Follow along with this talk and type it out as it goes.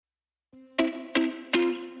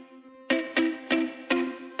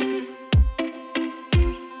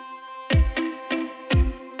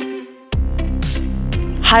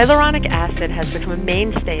Hyaluronic acid has become a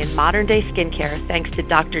mainstay in modern-day skincare thanks to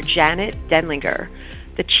Dr. Janet Denlinger,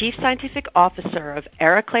 the Chief Scientific Officer of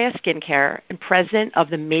Araclea Skincare and President of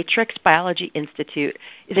the Matrix Biology Institute,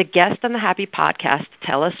 is a guest on the Happy Podcast to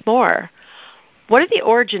tell us more. What are the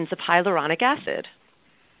origins of hyaluronic acid?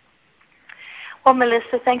 Well,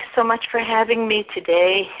 Melissa, thanks so much for having me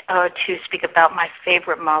today to speak about my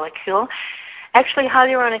favorite molecule. Actually,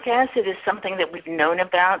 hyaluronic acid is something that we've known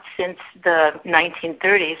about since the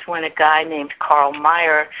 1930s when a guy named Carl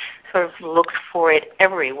Meyer sort of looked for it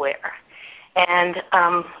everywhere. And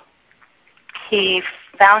he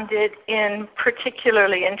found it in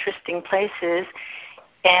particularly interesting places,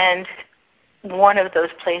 and one of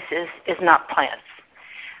those places is not plants.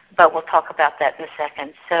 But we'll talk about that in a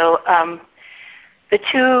second. So the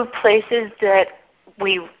two places that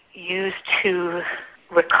we use to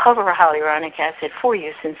recover hyaluronic acid for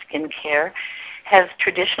use in skincare have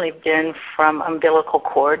traditionally been from umbilical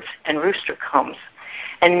cords and rooster combs.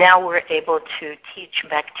 And now we're able to teach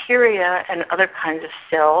bacteria and other kinds of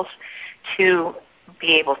cells to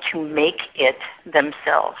be able to make it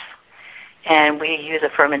themselves. And we use a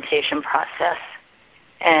fermentation process.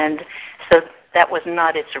 And so that was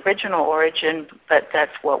not its original origin, but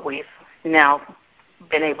that's what we've now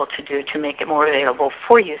been able to do to make it more available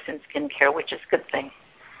for use in skincare, which is a good thing.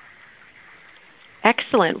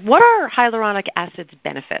 Excellent. What are hyaluronic acid's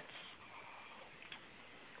benefits?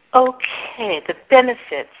 Okay, the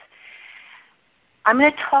benefits. I'm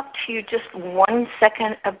going to talk to you just 1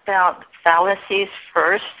 second about fallacies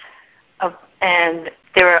first. And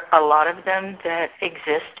there are a lot of them that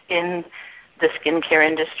exist in the skincare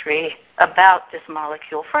industry about this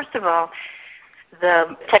molecule. First of all,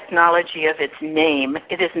 the technology of its name,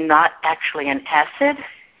 it is not actually an acid.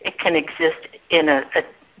 It can exist in a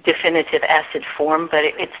definitive acid form, but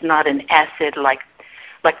it's not an acid like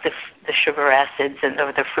the sugar acids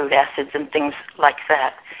or the fruit acids and things like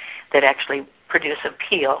that actually produce a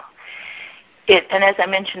peel. And as I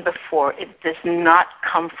mentioned before, it does not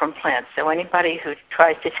come from plants. So anybody who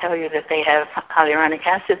tries to tell you that they have hyaluronic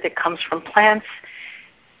acid that comes from plants,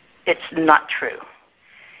 it's not true.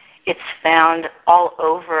 It's found all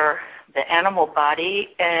over the animal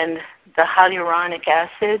body, and the hyaluronic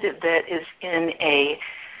acid that is in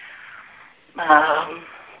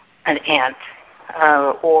an ant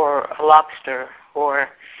or a lobster, or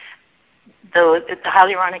the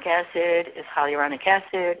hyaluronic acid is hyaluronic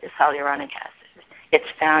acid is hyaluronic acid.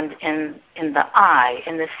 It's found in the eye,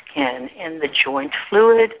 in the skin, in the joint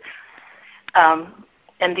fluid,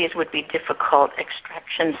 and these would be difficult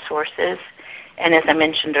extraction sources. And as I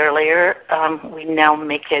mentioned earlier, we now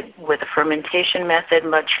make it with a fermentation method,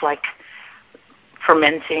 much like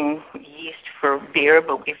fermenting yeast for beer,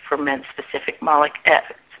 but we ferment specific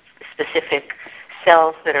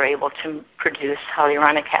cells that are able to produce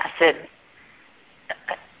hyaluronic acid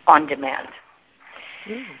on demand.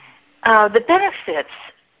 The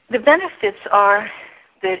benefits are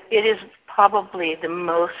that it is probably the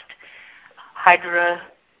most hydrophilic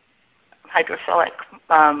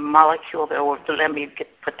molecule, or let me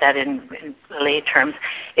put that in lay terms.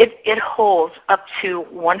 It holds up to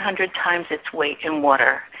 100 times its weight in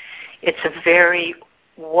water. It's a very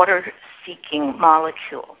water-seeking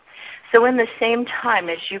molecule. So in the same time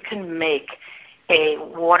as you can make a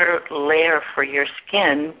water layer for your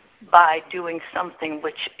skin by doing something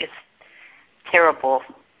which is terrible,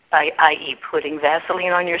 i.e. putting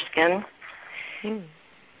Vaseline on your skin,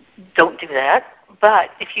 don't do that. But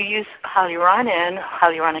if you use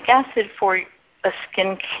hyaluronic acid for a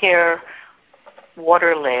skincare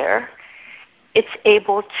water layer, it's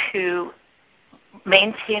able to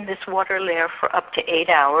maintain this water layer for up to 8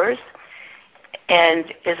 hours.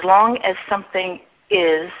 And as long as something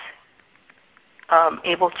is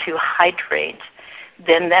able to hydrate,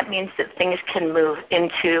 then that means that things can move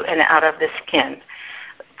into and out of the skin.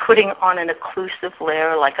 Putting on an occlusive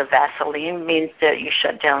layer like a Vaseline means that you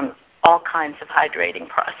shut down all kinds of hydrating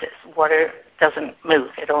process. Water doesn't move.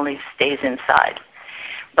 It only stays inside.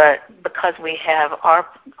 But because we have our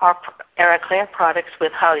Araclea products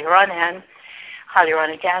with hyaluronic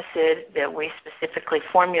acid that we specifically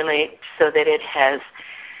formulate so that it has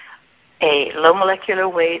a low molecular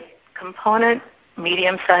weight component,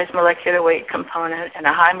 medium-sized molecular weight component, and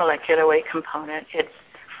a high molecular weight component, it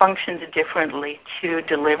functions differently to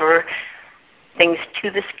deliver things to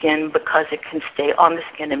the skin because it can stay on the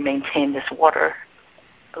skin and maintain this water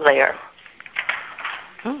layer.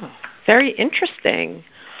 Oh, very interesting.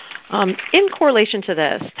 In correlation to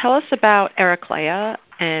this, tell us about Araclea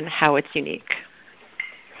and how it's unique.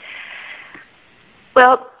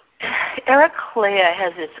 Well, Araclea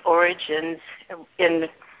has its origins in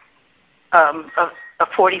a a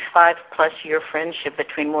 45-plus year friendship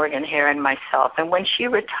between Morgan Hare and myself. And when she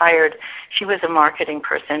retired, she was a marketing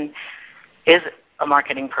person, is a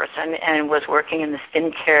marketing person, and was working in the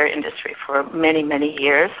skincare industry for many, many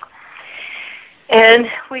years. And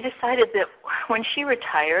we decided that when she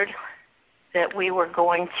retired, that we were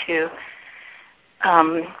going to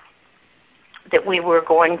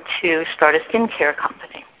start a skincare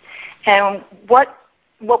company. And what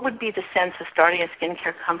would be the sense of starting a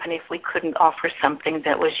skincare company if we couldn't offer something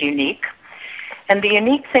that was unique? And the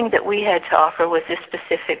unique thing that we had to offer was this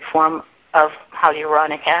specific form of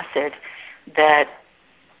hyaluronic acid that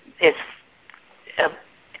is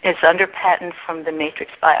under patent from the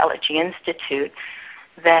Matrix Biology Institute,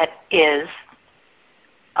 that is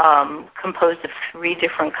composed of 3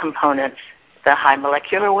 different components: the high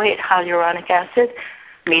molecular weight hyaluronic acid,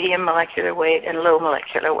 medium molecular weight, and low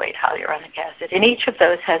molecular weight hyaluronic acid. And each of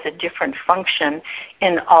those has a different function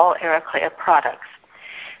in all Araclea products.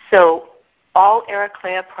 So all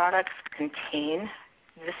Araclea products contain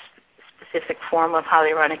this specific form of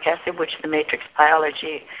hyaluronic acid, which the Matrix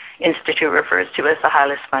Biology Institute refers to as the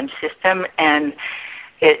Hyalosponge system, and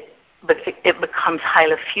it becomes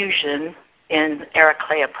hyaloffusion in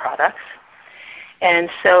Araclea products. And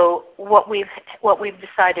so what we've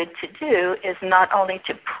decided to do is not only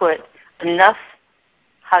to put enough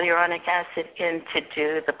hyaluronic acid in to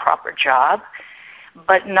do the proper job,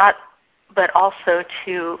 but also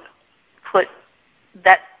to put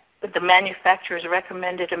the manufacturer's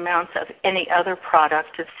recommended amounts of any other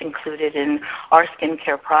product that's included in our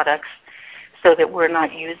skincare products, so that we're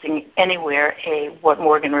not using anywhere what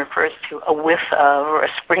Morgan refers to, a whiff of or a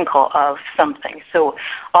sprinkle of something. So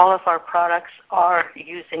all of our products are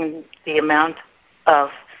using the amount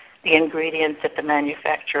of the ingredients that the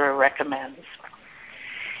manufacturer recommends.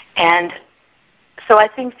 And so I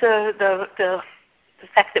think the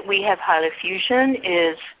fact that we have hyaloffusion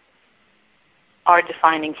is our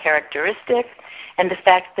defining characteristic, and the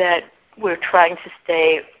fact that we're trying to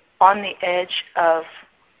stay on the edge of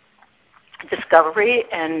discovery,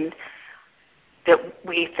 and that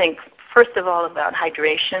we think, first of all, about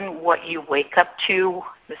hydration. What you wake up to,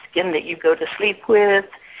 the skin that you go to sleep with,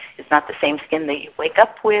 is not the same skin that you wake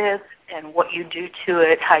up with, and what you do to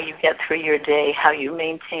it, how you get through your day, how you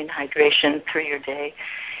maintain hydration through your day,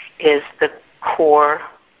 is the core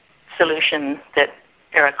solution that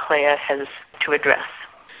Araclea has to address.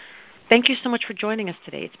 Thank you so much for joining us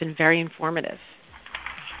today. It's been very informative.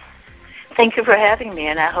 Thank you for having me,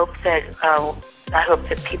 and I hope that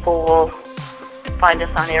people will find us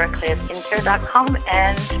on aracleaskincare.com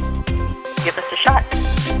and give us a shot.